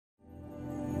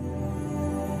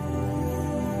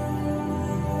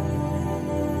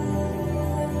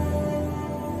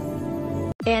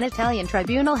An Italian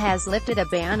tribunal has lifted a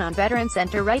ban on veteran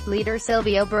centre-right leader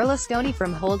Silvio Berlusconi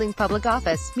from holding public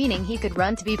office, meaning he could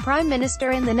run to be prime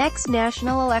minister in the next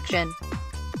national election.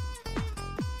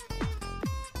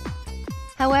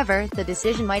 However, the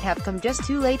decision might have come just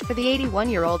too late for the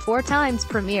 81-year-old four-times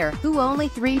premier, who only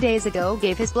 3 days ago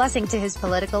gave his blessing to his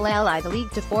political ally the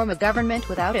League to form a government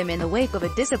without him in the wake of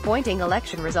a disappointing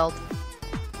election result.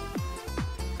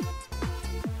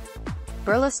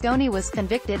 Berlusconi was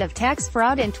convicted of tax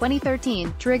fraud in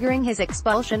 2013, triggering his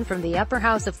expulsion from the upper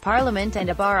house of parliament and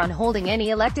a bar on holding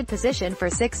any elected position for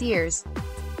 6 years.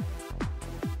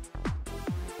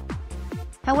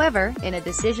 However, in a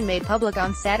decision made public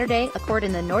on Saturday, a court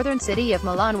in the northern city of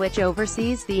Milan which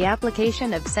oversees the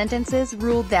application of sentences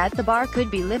ruled that the bar could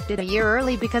be lifted a year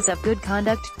early because of good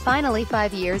conduct. Finally,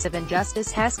 5 years of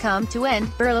injustice has come to end,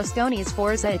 Berlusconi's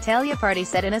Forza Italia party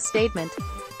said in a statement.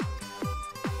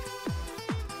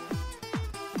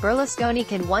 Berlusconi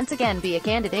can once again be a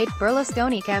candidate.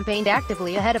 Berlusconi campaigned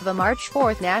actively ahead of a March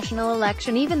 4 national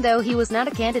election even though he was not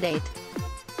a candidate.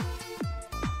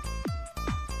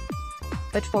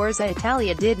 But Forza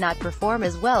Italia did not perform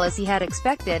as well as he had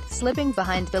expected, slipping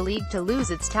behind the League to lose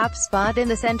its top spot in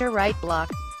the centre-right bloc.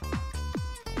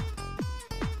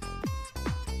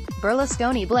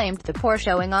 Berlusconi blamed the poor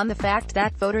showing on the fact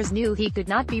that voters knew he could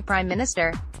not be prime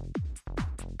minister.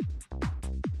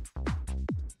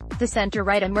 The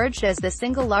centre-right emerged as the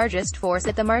single largest force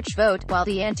at the March vote, while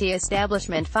the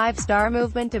anti-establishment Five Star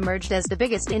Movement emerged as the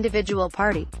biggest individual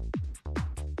party.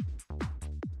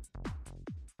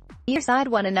 Either side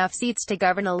won enough seats to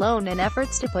govern alone, and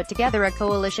efforts to put together a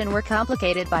coalition were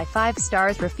complicated by Five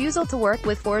Star's refusal to work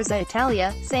with Forza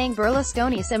Italia, saying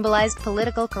Berlusconi symbolized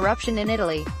political corruption in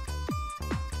Italy.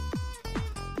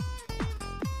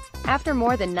 After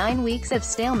more than 9 weeks of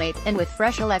stalemate, and with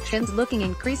fresh elections looking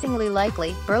increasingly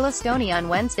likely, Berlusconi on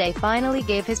Wednesday finally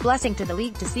gave his blessing to the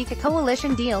League to seek a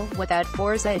coalition deal without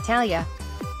Forza Italia.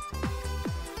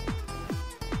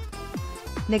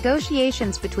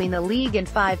 Negotiations between the League and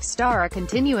Five Star are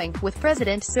continuing, with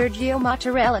President Sergio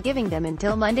Mattarella giving them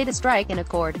until Monday to strike an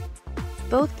accord.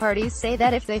 Both parties say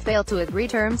that if they fail to agree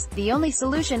terms, the only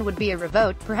solution would be a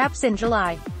revote, perhaps in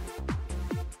July.